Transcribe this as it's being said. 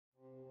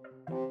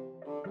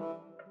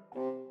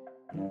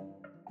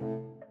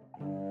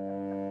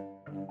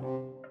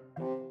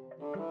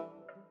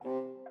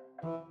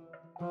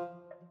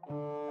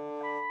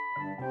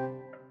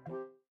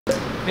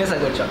皆さん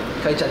こんにちは、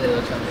かいちゃんねる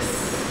の時間で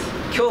す。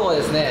今日は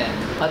ですね、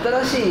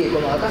新しい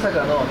この赤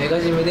坂のメガ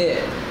ジムで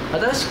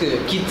新しく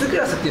キッズク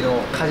ラスっていうの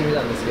を始め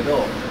たんですけ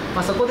ど、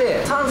そこ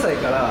で3歳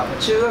から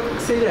中学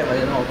生ぐらいま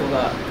での子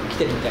が来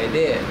てるみたい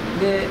で、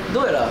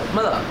どうやら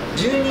まだ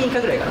10人以下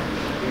ぐらいかな、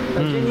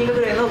10人以下ぐ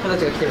らいの子た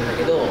ちが来てるんだ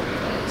けど、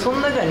その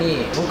中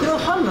に僕の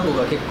ファンの子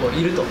が結構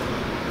いると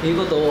いう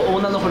ことをオ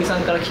ーナーの堀さ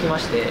んから聞きま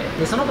して、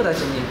でその子たち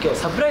に今日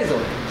サプライズを、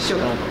しよ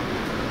うかなと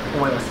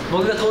思います。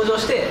僕が登場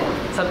して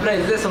サプラ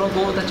イズでその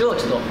子たちを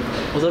ちょっ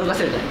と驚か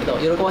せるじゃない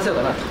けど喜ばせよう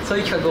かなと、そう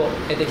いう企画を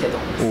やっていきたいと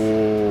思います。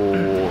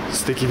おお、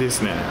素敵で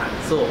すね。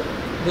そう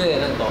で、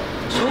なんか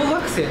小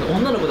学生の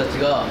女の子たち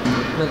が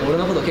なんか俺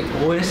のことを結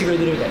構応援してくれ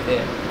てるみたい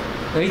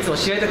で、いつも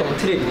試合とかも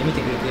テレビで見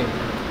てくれてるみ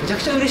たいな、めちゃ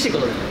くちゃ嬉しいこ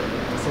とで、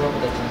その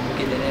子たちに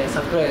向けてねサ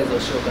プライズを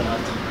しようかな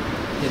と。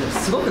でも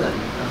すごくない？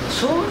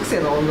小学生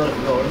の女の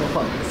子が俺のフ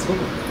ァンってすごく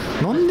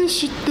なんで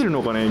知ってる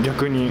のかね、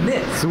逆に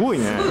ね、すごい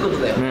ね。すごいこと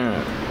だよね。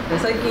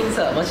最近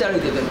さ、街歩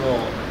いてても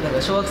なん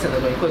か小学生の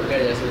子に声かけら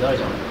れたりするのある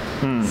じゃ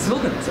ん、すご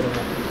くないそれも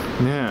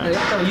ね。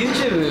多分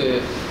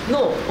YouTube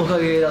のおか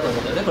げだと思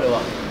うんだよね、これ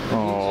は。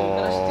 YouTube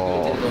から知ってく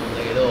れてると思うん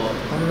だけど、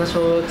こんな小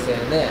学生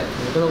ね、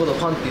僕のことを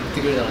ファンって言って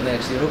くれたらね、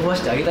ちょっと喜ば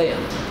せてあげたいやん。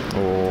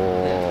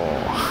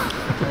お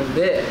なん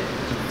で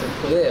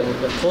ここで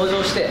僕が登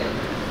場して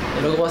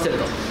喜ばせる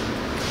と。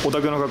オタ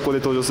クの格好で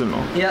登場する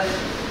の？いや、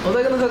オ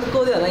タクの格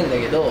好ではないんだ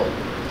けど、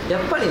や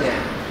っぱりね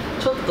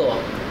ちょっと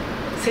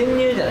潜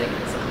入じゃないけど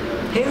さ、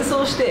変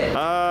装して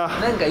な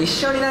んか一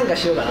緒になんか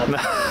しようかなって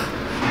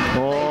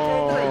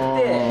お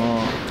言って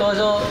登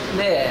場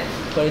で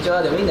「こんにち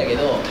は」でもいいんだけ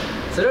ど、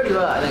それより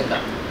はなんか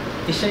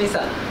一緒に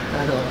さ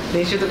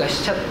練習とか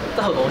しちゃっ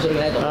た方が面白く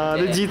ないと思っ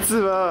て、で実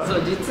は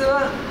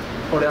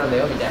俺なんだ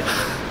よみたいな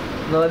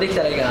のができ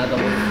たらいいかなと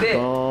思って。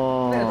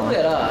なんかどう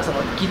やらそ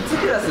のキッズ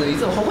クラス、い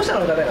つも保護者の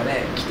方が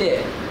ね来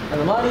て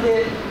周り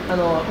で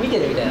見て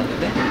るみたいなんだよ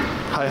ね。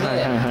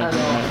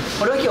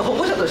俺は今日保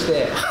護者とし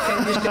て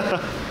潜入して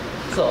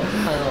そう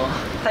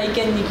体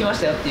験に来まし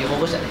たよっていう保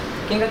護者ね、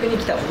見学に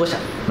来た保護者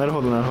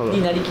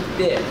になりきっ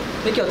て、で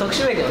今日特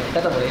殊メイクの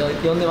方も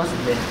呼んでます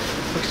んで、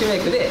特殊メイ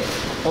クで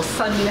おっ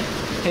さんにね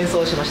変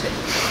装しまして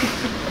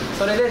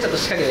それでちょっと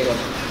仕掛けていこ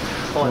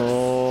うと思います。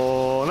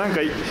おー、なん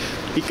か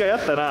一回あ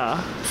ったな、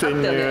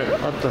潜入。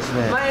あったっす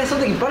ね。前そ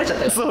の時バレちゃっ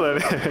たよ。そう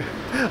だね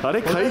あ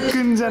れ海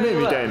君じゃね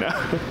みたいな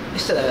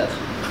しちゃダメだ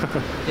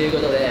というこ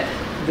とで、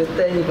絶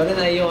対にバレ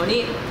ないよう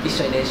に一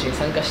緒に練習に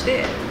参加し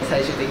て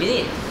最終的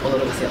に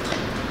驚かせよう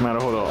と。なる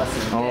ほど、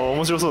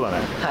面白そうだね。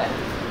は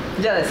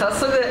い、じゃあね、早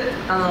速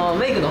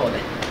メイクの方ね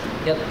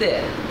やっ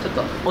てちょっ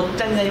とおっ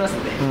ちゃんになります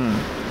んで、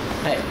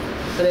はい、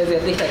とりあえずや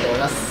っていきたいと思い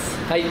ます。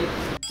はい、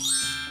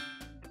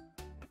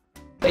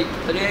と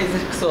りあえず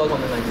服装はこ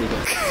んな感じでいき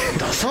ます。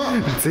ダサっ、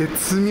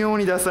絶妙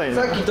にダサいね。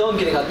さっきドン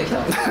キで買ってきた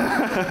こ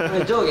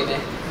れ上下ね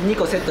2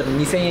個セットで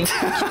2000円切っ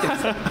てま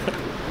す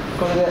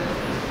これ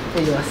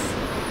でいきます。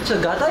ちょ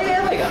っとガタイが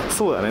やばいから。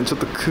そうだね、ちょっ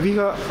と首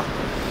が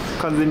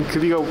完全に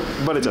首が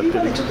バレちゃって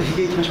る。ちょっとヒ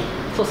ゲいきましょう。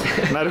そうっ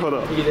すね、なるほ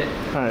ど、ヒゲで。は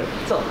い、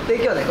そうで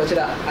今日はねこち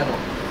ら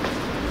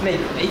メイ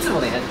クね、いつも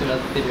ねやってもらっ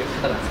てる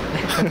方なんで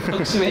すけどね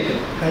特殊メイクの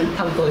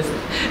担当ですね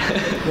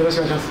よろし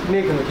くお願いします。メ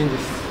イクのケンジ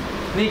です。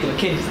メイクの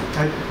ケンジさん、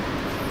はい、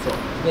そう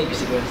メイク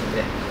してくれますん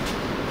で、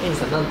ケンジ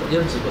さんなんと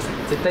45歳、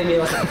絶対見え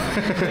ません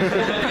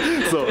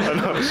そう、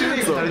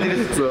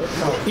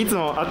いつ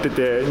も会って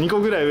て2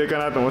個ぐらい上か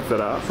なと思ってた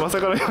らまさ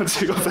かの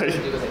45歳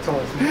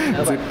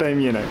絶対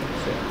見えない。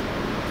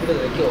という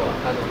ことで今日は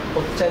お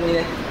っちゃんに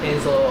ね演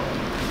奏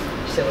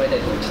してもらいたい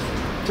と思います。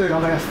ちょっと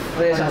頑張ります。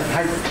お願いします。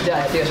はい、じゃあ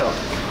やってみましょう。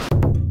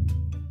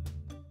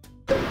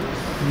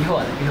ビフォー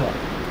ね、ビフ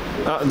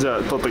ォー。じゃ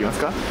あ撮っときます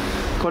か。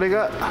これ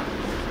が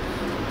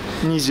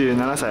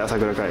27歳朝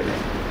倉海。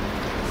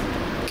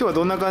今日は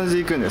どんな感じ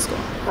でいくんですか？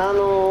ち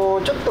ょ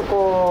っと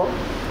こ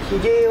う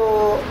ひげ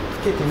を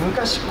つけて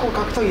昔こう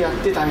格闘技やっ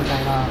てたみ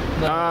たい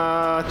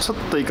な、ちょっ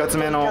といかつ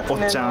めのお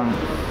っちゃん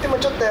でも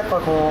ちょっとやっ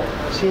ぱこ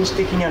う紳士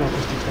的には残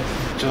していきたいです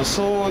ね。女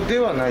装で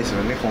はないです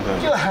よね今回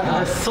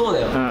は。そう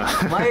だよ、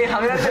前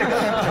はめられてるか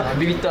ら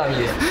ビビットアーミ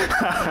ーで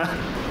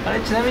あれ、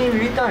ちなみにビ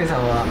ビットアーミーさ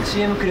んは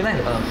CM くれない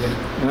のかな僕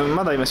に。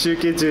まだ今集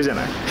計中じゃ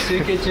ない？集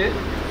計中で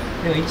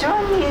も1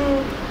万人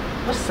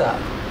もしさ、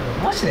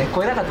もしね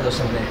超えなかったと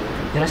してもね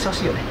やらしてほ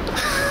しいよね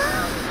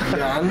い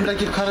や、あんだ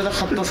け体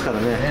張ったっすから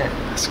ね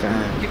確かに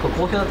結構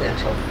好評だったよ。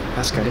しかも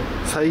確かに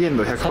再現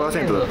度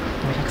 100% だっ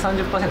た。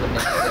130% みた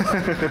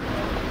い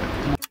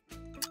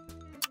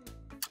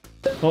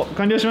なお、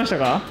完了しました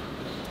か？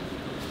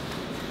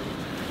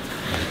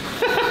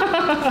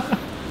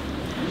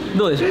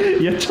どうでしょう？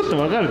いや、ちょっと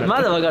わかるな。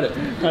まだわかる。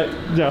はい、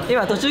じゃあ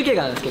今途中経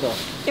過なんですけど、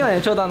今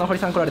ねちょうど堀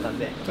さん来られたん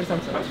で、堀さん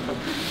来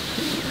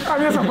た。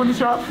皆さんこんに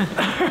ちは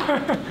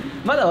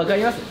まだわか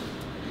ります？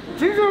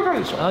全然わかる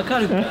でしょ。わか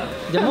るか。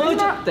じゃあもう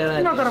ちょっとやらな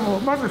いと。今からも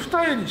うまず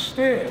二重にし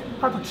て、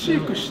あとチ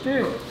ークし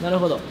て、なる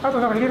ほど。あと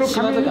なんかいろいろ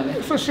髪とかね、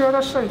そうシワ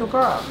出したりと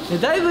か。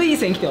だいぶいい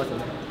線来てますよ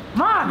ね。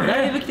まあね。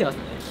だいぶ来てます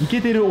ね。イ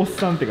ケてるおっ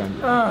さんって感じ。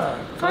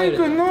海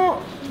君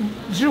の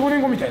15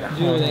年後みたいな。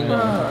15年後。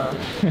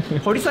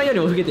堀さんより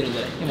も老けてるんじ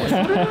ゃない？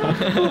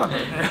そうなんだ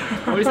よね。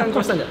堀さん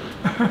越したんじゃな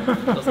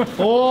い？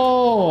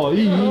おお、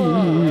いい。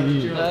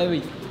だいぶい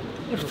い。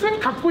普通に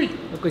かっこいい。か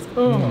っこいいです。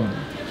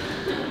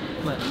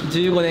まあ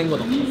15年後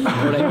のひ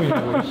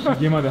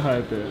げまで生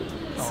えて。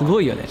す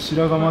ごいよね。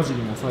白髪混じ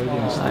りも再現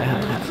して。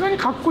普通に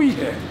かっこいいね。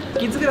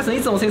キッズクラスの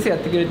いつも先生やっ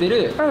てくれて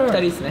る2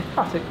人ですね。ち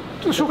ょっ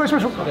と紹介しま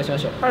しょうか。紹介しま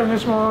しょう。はい、お願い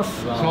しま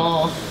す。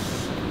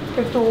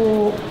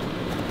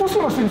細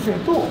野先生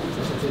と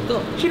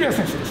平谷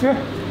先生ですね。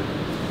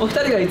お二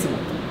人がいつも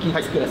キ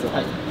ッズクラスを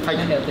やって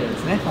るんで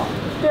すね。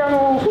で、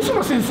細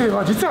野先生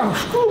は実は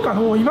福岡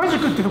の今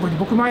宿っていうところに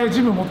僕前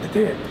ジム持って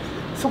て、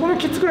そこの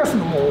キッズクラス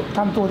の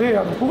担当で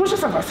保護者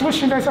さんがすごい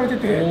信頼されて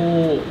て、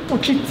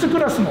キッズク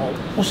ラスの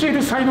教え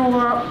る才能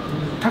が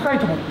高い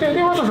と思って、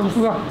でわざわざ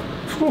僕が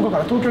福岡か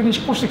ら東京に引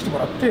っ越してきても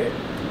らって、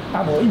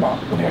今お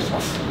願いして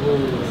ます。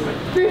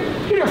で、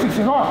平谷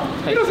先生は、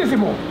平谷先生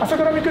も朝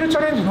倉未来チ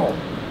ャレンジの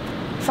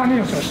3人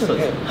のうちの1人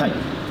で、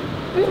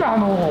今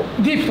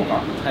ディープと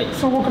か、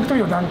総合格闘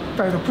技の団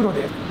体のプロ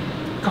で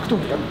格闘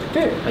技やっ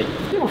てて、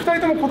でも2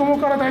人とも子供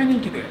から大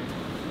人気で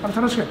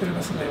楽しくやってるん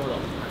ですので、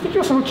今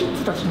日そのキッ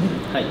ズたちに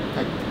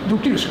ド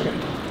ッキリを仕掛け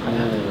る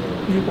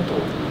ということを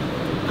考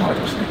え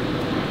てますね。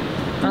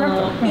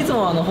いつ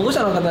も保護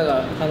者の方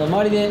が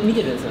周りで見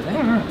てるんですよね。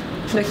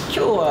で、今日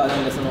はなん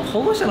かその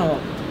保護者の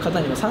方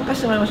にも参加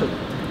してもらいましょう、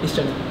一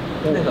緒に。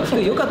なんか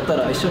よかった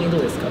ら一緒にど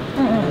うですかっ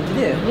ていう感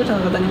じで、保護者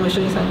の方にも一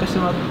緒に参加して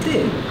もらっ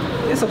て、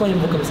でそこに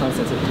僕も参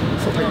戦すると。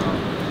そ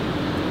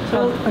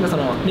れをなんかそ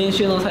の練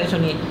習の最初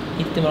に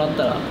行ってもらっ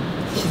たら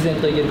自然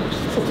といけるかもし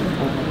れない。そうで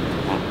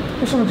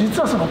すね。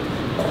実はその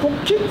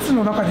キッズ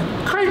の中に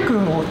海君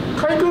フ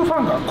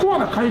ァンが、コア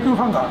な海君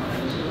ファンが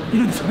い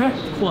るんですよね。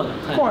コア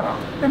な。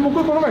で、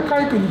僕この前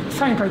海君に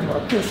サイン書いてもら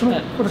って、その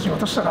子たちに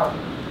渡したら、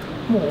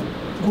もう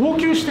号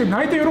泣して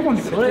泣いて喜ん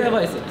でくれて。それや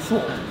ばいですよ。そ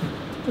う。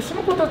で、そ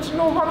の子たち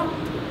の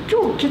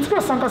今日キッズク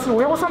ラス参加する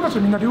親御さんたち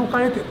はみんな了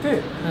解得て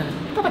て、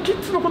ただキ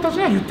ッズの子たち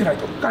には言ってない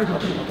と、海君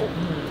が来ることを。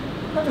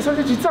なんでそれ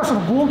で実はその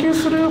号泣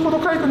するほど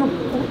海君のこ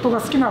と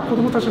が好きな子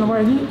どもたちの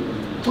前に、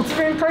突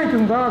然海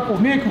君が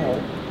メイクを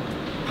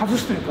外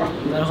すというか、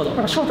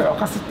正体を明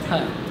かすってい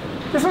う、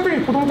でその時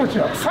に子どもたち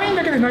はサイン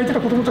だけで泣いて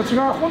た子どもたち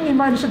が本人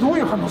前にしてどう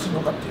いう反応する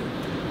のかっていう、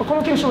こ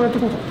の検証をやって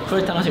いこうと思ってます。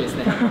これ楽しみです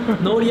ね。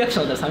ノーリアクシ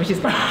ョンだったら寂しい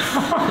ですか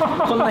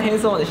らこんな変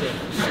装までして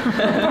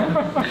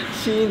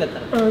シーンだっ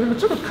たら、でも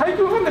ちょっと海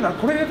軍ファンだから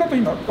これだと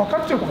今分か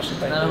っちゃうかもし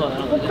れない。なるほど。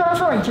ここから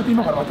さらにちょっと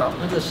今からまたちょ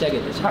っと仕上げ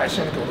て仕上げ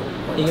てこ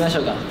といきまし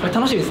ょうか。これ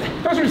楽しみですね。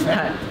楽しみです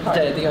ね。じゃあ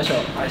やっていきましょう。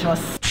お願いしま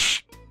す。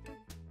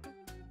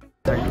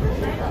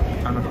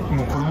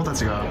もう子供た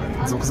ちが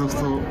続々と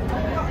押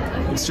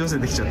し寄せ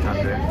てきちゃったん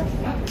で、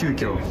急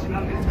遽隠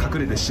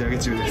れて仕上げ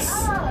中で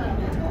す。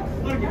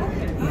い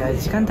や、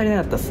時間足り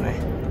なかったっすね。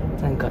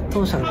なんか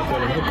当社のとこ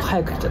ろで結構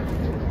早く来ちゃって。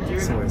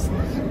そうですね。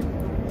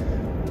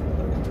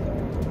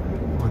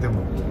で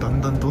もだん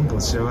だんどんど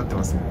ん仕上がって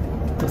ますね。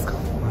どうですか？老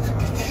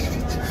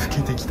け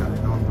てきたね、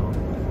どんどん。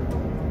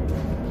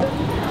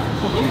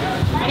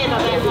ありが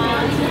とうございま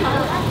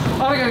す。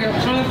は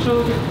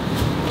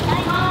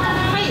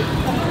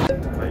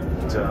い、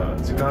じゃあ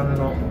時間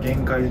の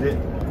限界で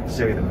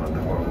仕上げてもらった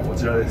ものがこ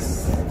ちらで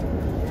す。いい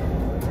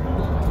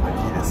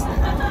ですね。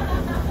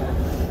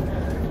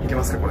いけ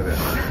ますか、これで。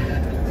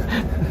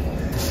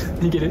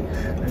いける？い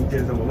け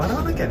ると思う。笑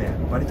わなきゃね、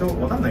割と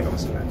分かんないかも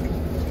しれない。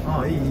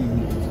ああ、いい。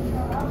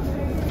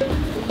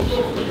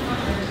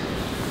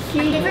キ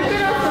ッズクラス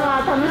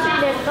は楽しい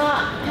ですか？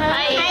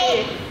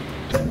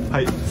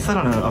はい、さ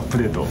らなるアップ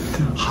デート。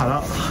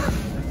腹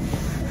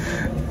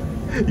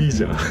いい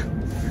じゃん。い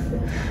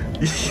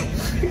いじ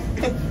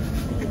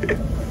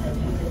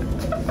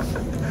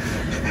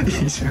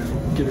ゃん。い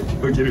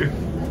ける。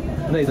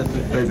ライズアップ。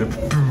ブー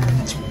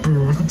ンチブ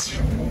ーンチ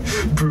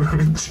ブ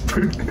ーンチ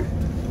ブーン。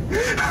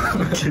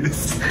OK で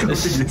す。完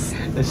璧です。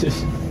よしよ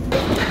し。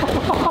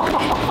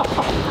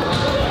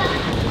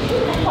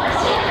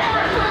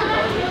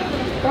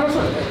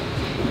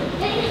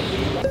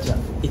じゃあ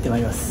行ってま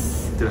いりま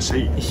す。いってらっしゃ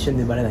い。一瞬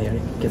でバレないよう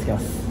に気をつけま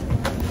す。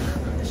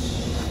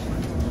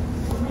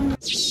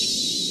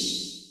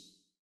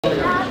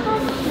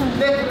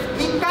で、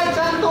一回ち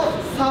ゃんと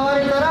触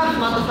れたら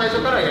また最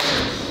初からやる。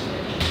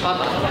ま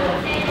た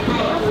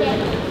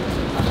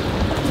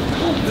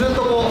ずっ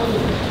とこ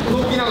う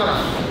動きながら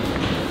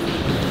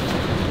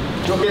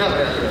避けなが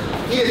らやってくださ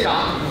い。いいですか？は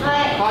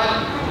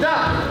い、じゃあ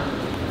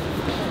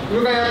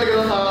向かいやってく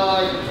ださ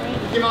い。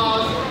いきま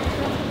す。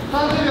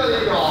30秒でい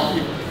くよ。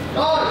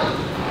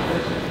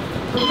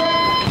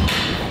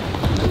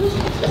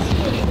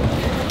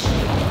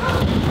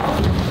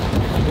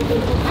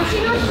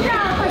足の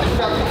下をこっち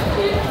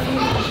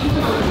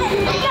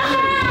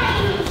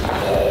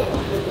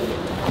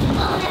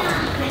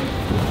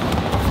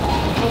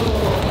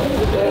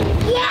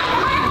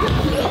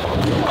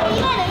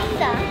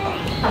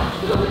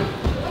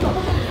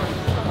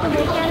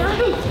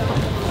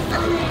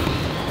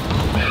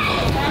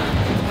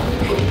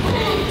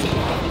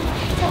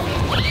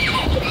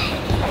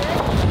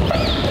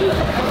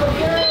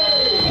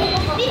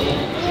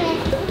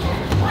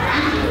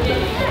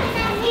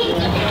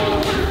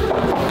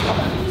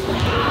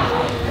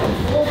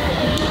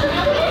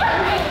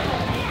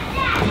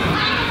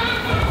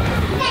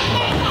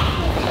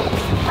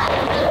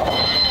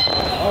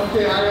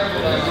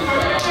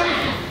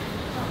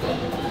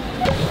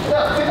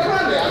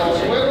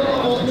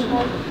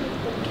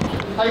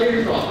れ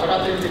る人は上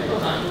がってみてくだ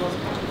さい。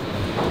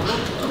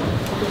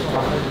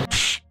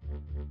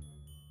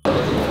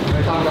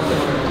参加して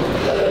もらいま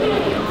す。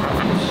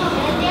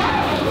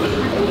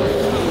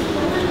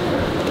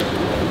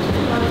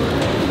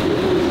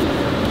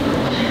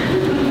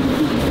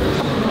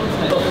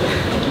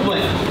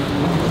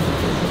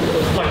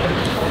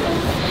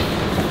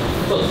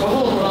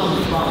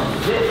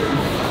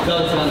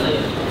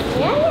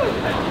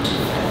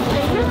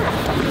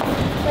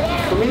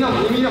みんなも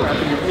やっ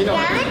てみよう。みんなも。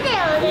やめてよ。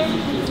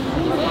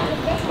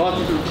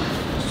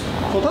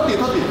立って。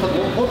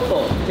もっ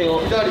と手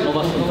を伸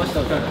ばした。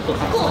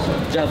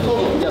ジャブ。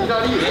左。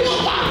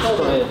ス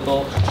トレート。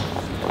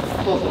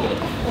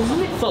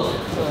そう。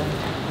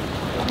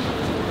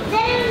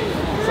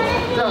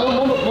じゃあも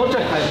うちょ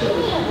い早く。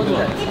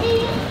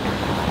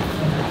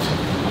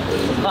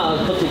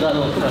こっち側の。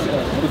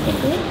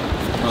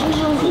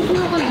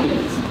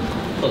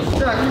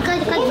じゃあ、今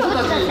度た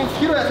ち、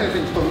ひろや先生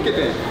にちょっと受けて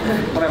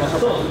もらいましょう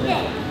か。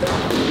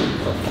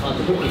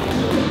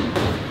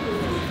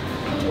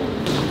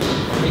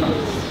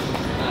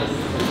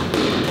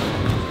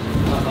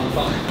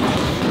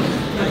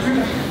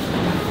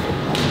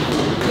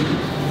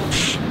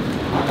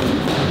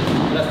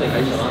ラスト1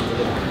回いいかな。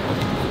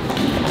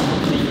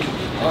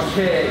オッケ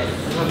ー。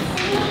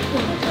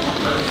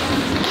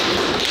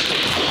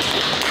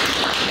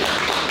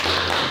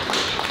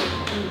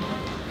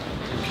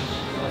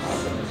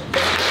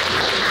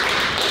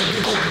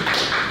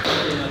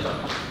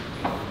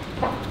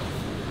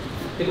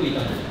手首いか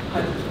ない。は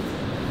い。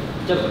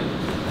ジャブ。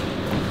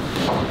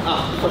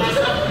そうです。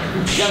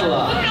ジャブは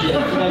左で。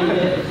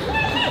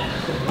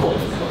こうで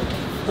す。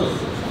そうです。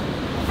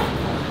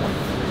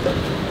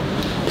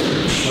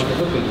またフ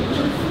ックいきまし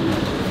ょう。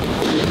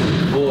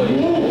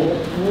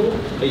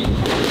はい。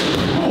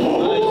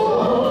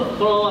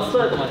このままスト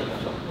レートまでいきま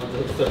しょう。ま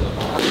ずストレート。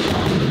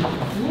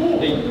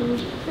はい。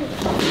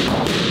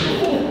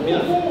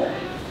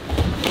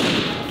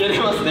やれ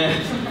ますね。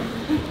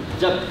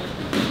ジャブ。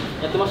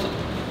やってました。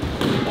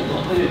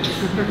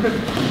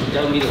じ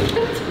ゃあ見る。は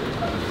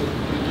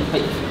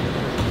い。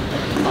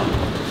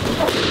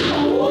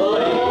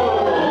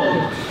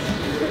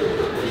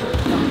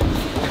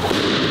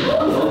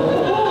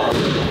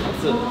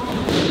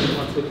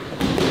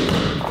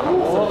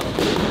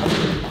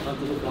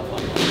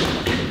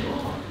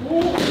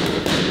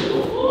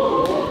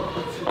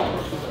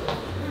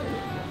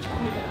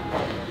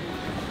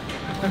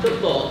ちょっ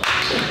と。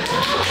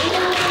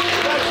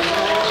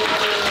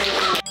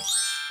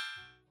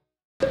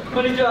こ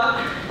んにちは。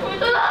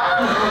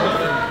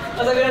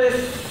朝倉です。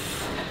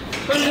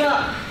こんにち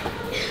は。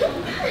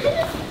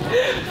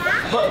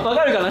わ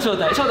かるかな、正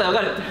体わ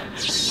かる。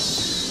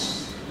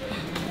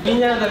みん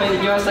なのために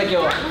来ました、今日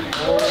は。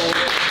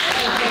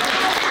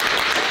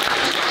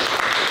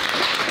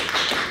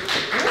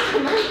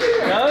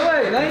や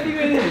ばい、泣いてく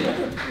れてる。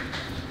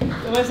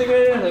飛ばしてくれ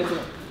るの、いつも。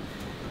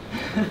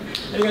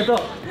ありがとう。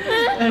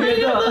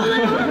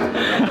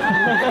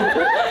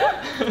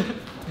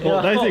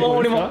大成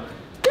功ですか？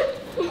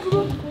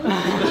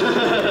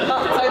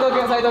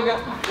斉藤君。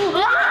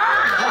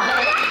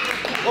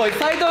おい、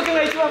斉藤君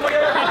が一番盛り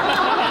上がって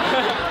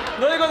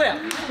る。どういうことや。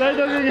斉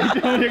藤君が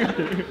一番盛り上がっ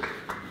てる。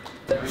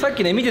さっ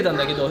きね見てたん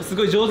だけど、す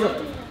ごい上手だった。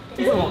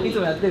いつ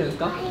もやってるんです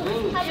か？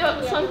いや、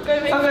3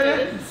回目。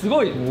す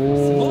ごいよ。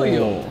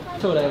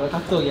将来は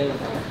格闘技やるん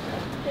だ。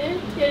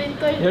や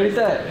り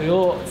たい。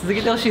続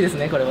けてほしいです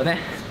ね、これはね。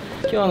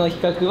今日の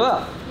企画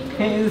は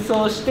変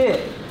装して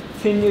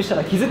潜入した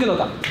ら気づくの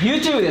か。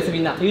YouTube です、み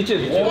んな。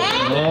YouTube。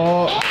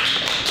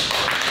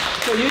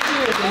そう、YouTube で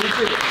す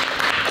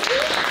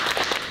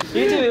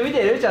よ、YouTube。YouTube 見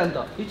てる？ちゃん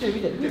と。YouTube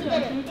見てる？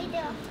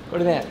こ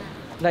れね、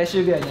来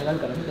週ぐらいに上がる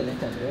から見てね、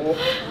ちゃん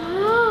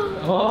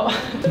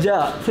と。じ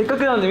ゃあ、せっか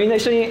くなんでみんな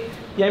一緒に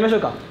やりましょう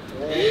か。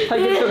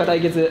対決とか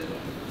対決。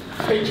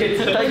12、3、4、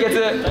5、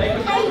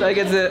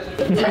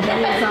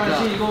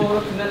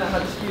6、7、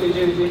8、9、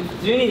10、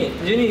12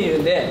人いる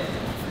んで、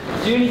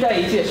12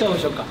対1で勝負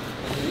しようか。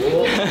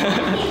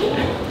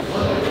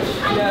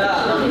じゃ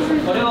あ、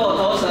これを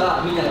倒した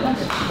らみんなが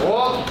勝ち。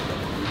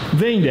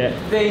全員で。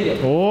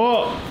お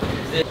お。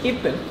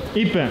1分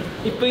以内。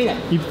1分以内。よ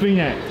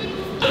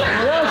し、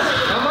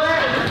頑張れ。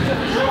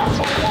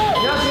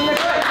よし、みんな来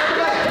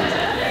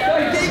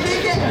い。い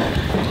け。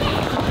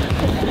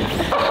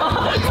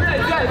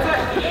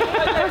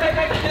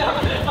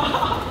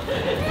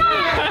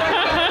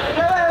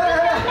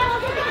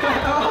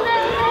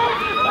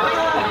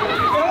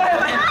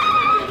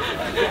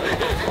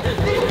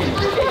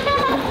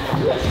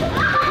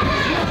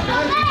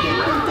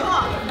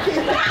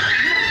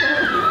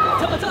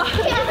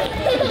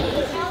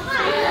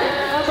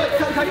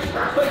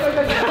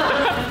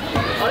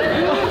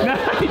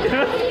強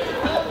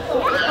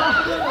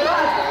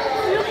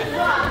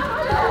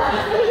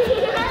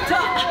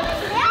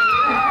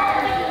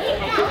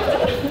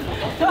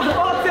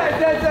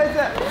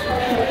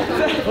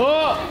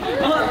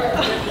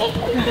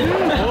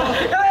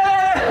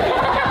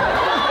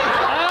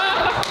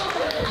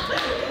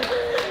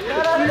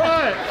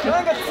い。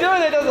なんか強い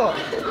のいたぞ。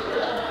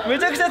め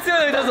ちゃくちゃ強い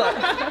のいたぞ。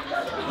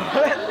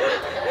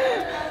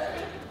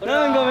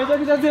なんかめちゃ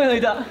くちゃ強いの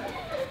いた。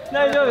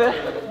大丈夫？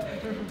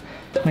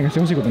なんかして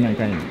ほしいことない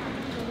かい？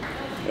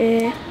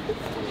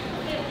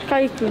か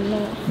いくんの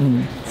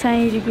サ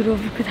イン入りグロー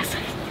ブくださ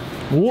い。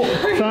お、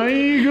サイン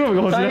入りグローブ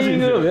が欲しいらしい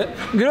ですよ。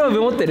グロー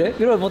ブ持ってる？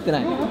グローブ持って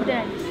ない。持って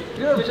ないです。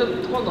グローブちょっ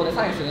と今度ね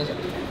サインするねじゃ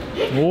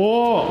おお。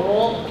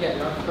オッケー。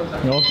や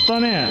った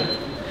ね。や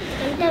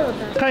りたいこ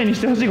とある。カイにし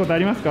てほしいことあ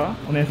りますか、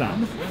お姉さ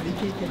ん？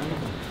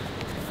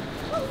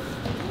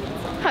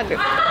ハグ。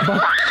バ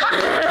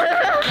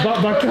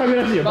ックハグ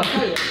らしいよ。バック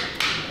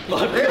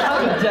ハ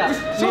グ。じゃあ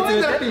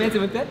目つ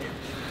ぶって。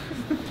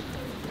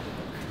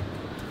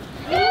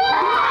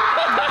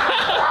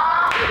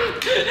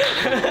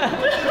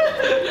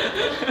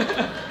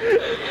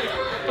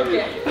オッケ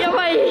ー。や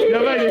ばい。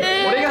やばいです。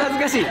俺が恥ず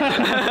かしい。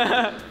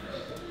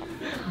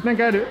なん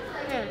かある？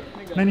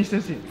何して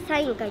ほしい？サ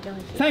イン書いてほ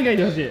しい。サイン書い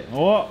てほしい。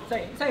お。サ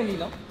インでいい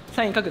の？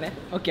サイン書くね。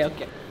オッケーオッ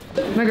ケー。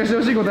なんかして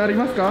ほしいことあり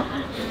ますか？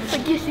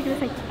卓球してくだ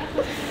さい。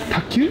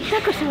卓球？抱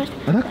っこしてまし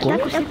た。抱っこ？抱っ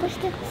こし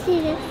てほし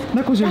いです。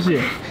抱っこしてほしい。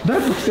抱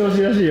っこしてほし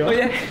いらしいよ。おい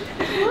で。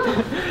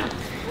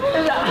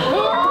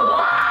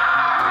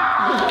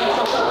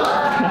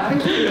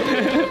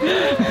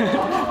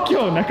今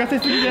日泣かせ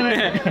すぎじゃない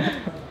ですか。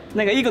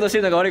なんかいいことして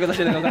るのか悪いことし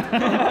てるのか。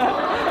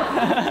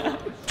あ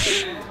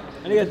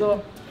りがと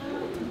う。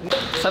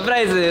サプラ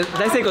イズ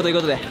大成功という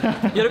ことで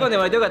喜んで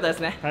もらえてよかったです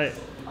ね。はい。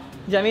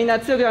じゃあみんな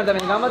強くなるため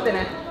に頑張って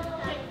ね。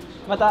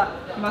また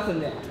来ますん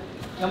で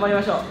頑張り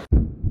ましょう。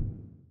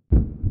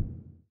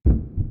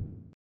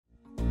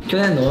去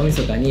年の大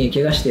晦日に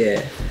怪我して、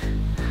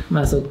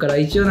まあそこから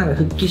一応なんか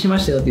復帰しま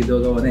したよっていう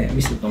動画をね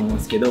見せたと思うん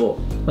ですけど、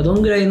まあ、ど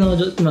んぐらいの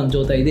今の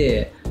状態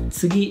で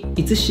次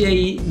いつ試合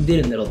出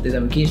るんだろうって多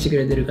分気にしてく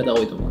れてる方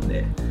多いと思うん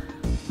で、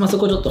まあそ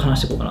こちょっと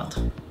話していこうかな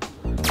と。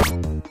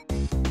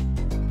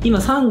今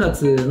3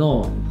月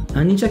の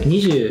何日だっけ、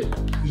21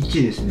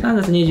ですね。3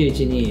月21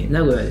日に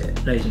名古屋で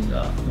ライジン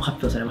がもう発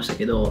表されました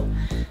けど、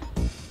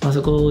まあ、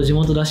そこ地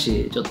元だ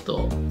しちょっ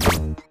と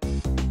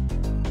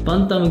バ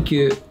ンタム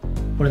級、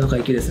俺の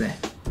階級ですね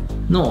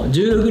の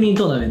16人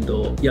トーナメン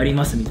トをやり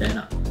ますみたい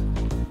な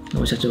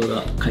のを社長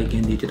が会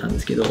見で言ってたんで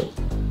すけど、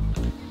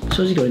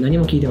正直俺何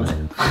も聞いてませ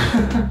ん。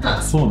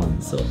そうなん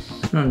です。そう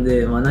なん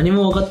で、まあ、何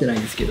も分かってない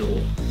んですけど、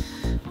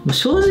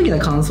正直な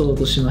感想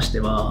としまして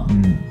は、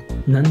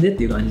なんでっ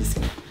ていう感じです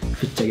よ、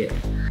ぶっちゃけ。